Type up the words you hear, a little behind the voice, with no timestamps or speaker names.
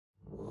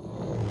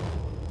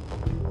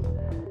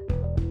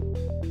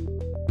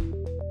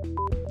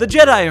The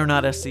Jedi are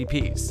not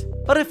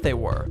SCPs, but if they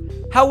were,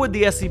 how would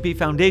the SCP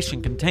Foundation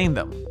contain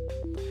them?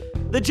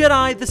 The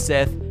Jedi, the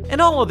Sith,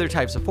 and all other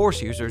types of Force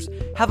users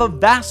have a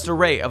vast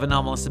array of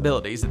anomalous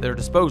abilities at their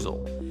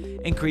disposal.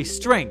 Increased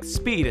strength,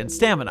 speed, and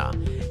stamina,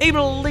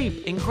 able to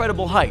leap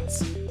incredible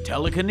heights,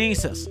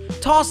 telekinesis,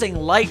 tossing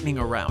lightning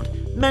around,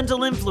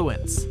 mental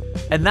influence.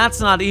 And that's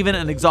not even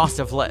an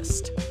exhaustive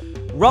list.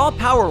 Raw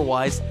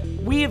power-wise,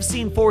 we have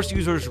seen Force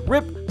users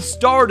rip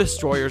Star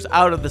Destroyers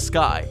out of the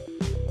sky.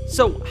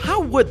 So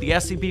how would the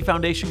SCP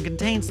Foundation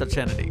contain such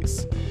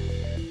entities?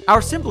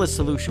 Our simplest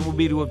solution would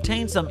be to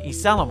obtain some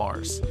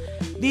Isalamars.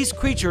 These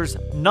creatures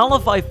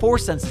nullify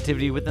Force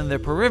sensitivity within their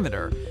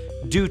perimeter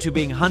due to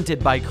being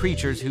hunted by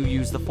creatures who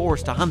use the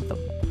Force to hunt them,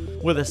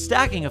 with a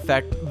stacking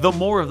effect the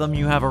more of them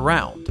you have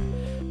around.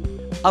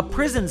 A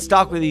prison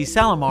stocked with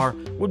Isalamar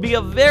would be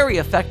a very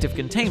effective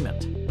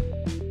containment.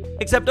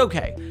 Except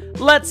okay,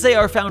 let's say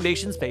our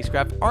Foundation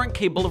spacecraft aren't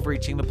capable of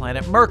reaching the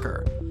planet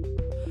Merkur.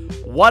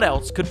 What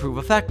else could prove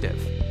effective?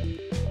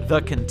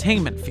 The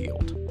containment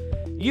field.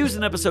 Used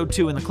in Episode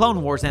 2 in the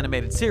Clone Wars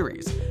animated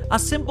series, a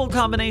simple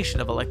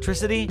combination of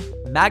electricity,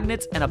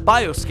 magnets, and a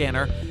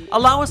bioscanner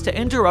allow us to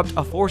interrupt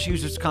a Force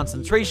user's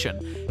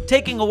concentration,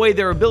 taking away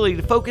their ability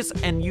to focus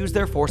and use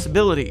their Force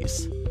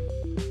abilities.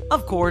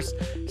 Of course,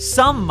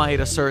 some might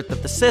assert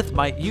that the Sith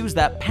might use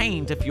that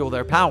pain to fuel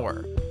their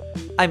power.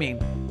 I mean,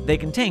 they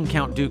contain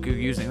Count Dooku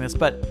using this,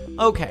 but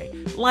okay,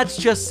 let's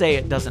just say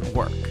it doesn't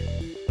work.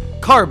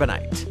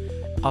 Carbonite.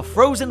 A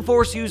frozen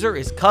Force user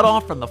is cut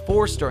off from the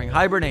Force during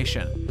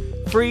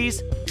hibernation.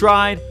 Freeze,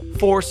 dried,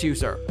 Force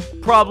user.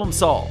 Problem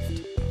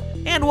solved.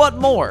 And what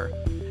more?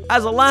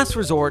 As a last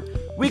resort,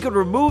 we could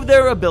remove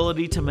their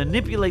ability to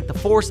manipulate the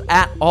Force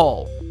at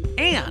all,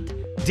 and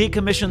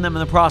decommission them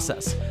in the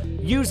process,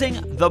 using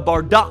the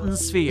Bardotan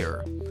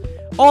Sphere.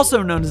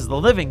 Also known as the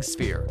Living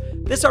Sphere,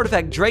 this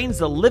artifact drains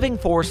the living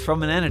Force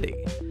from an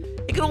entity.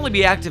 It can only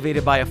be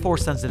activated by a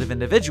Force-sensitive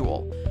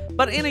individual,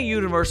 but in a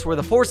universe where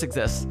the Force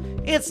exists,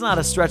 it's not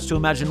a stretch to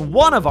imagine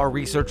one of our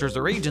researchers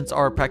or agents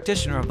are a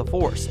practitioner of the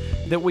Force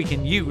that we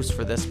can use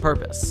for this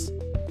purpose.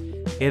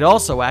 It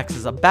also acts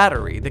as a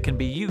battery that can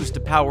be used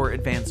to power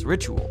advanced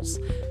rituals,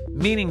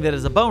 meaning that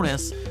as a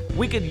bonus,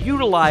 we could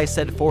utilize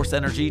said Force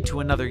energy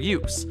to another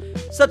use,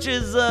 such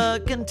as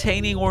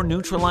containing or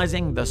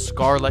neutralizing the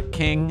Scarlet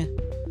King.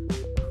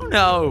 Who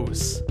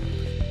knows?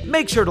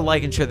 Make sure to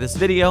like and share this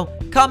video,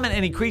 comment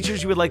any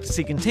creatures you would like to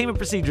see containment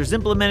procedures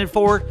implemented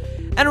for,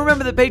 and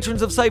remember that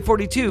patrons of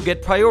Site-42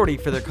 get priority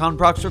for their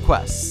Conprox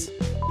requests.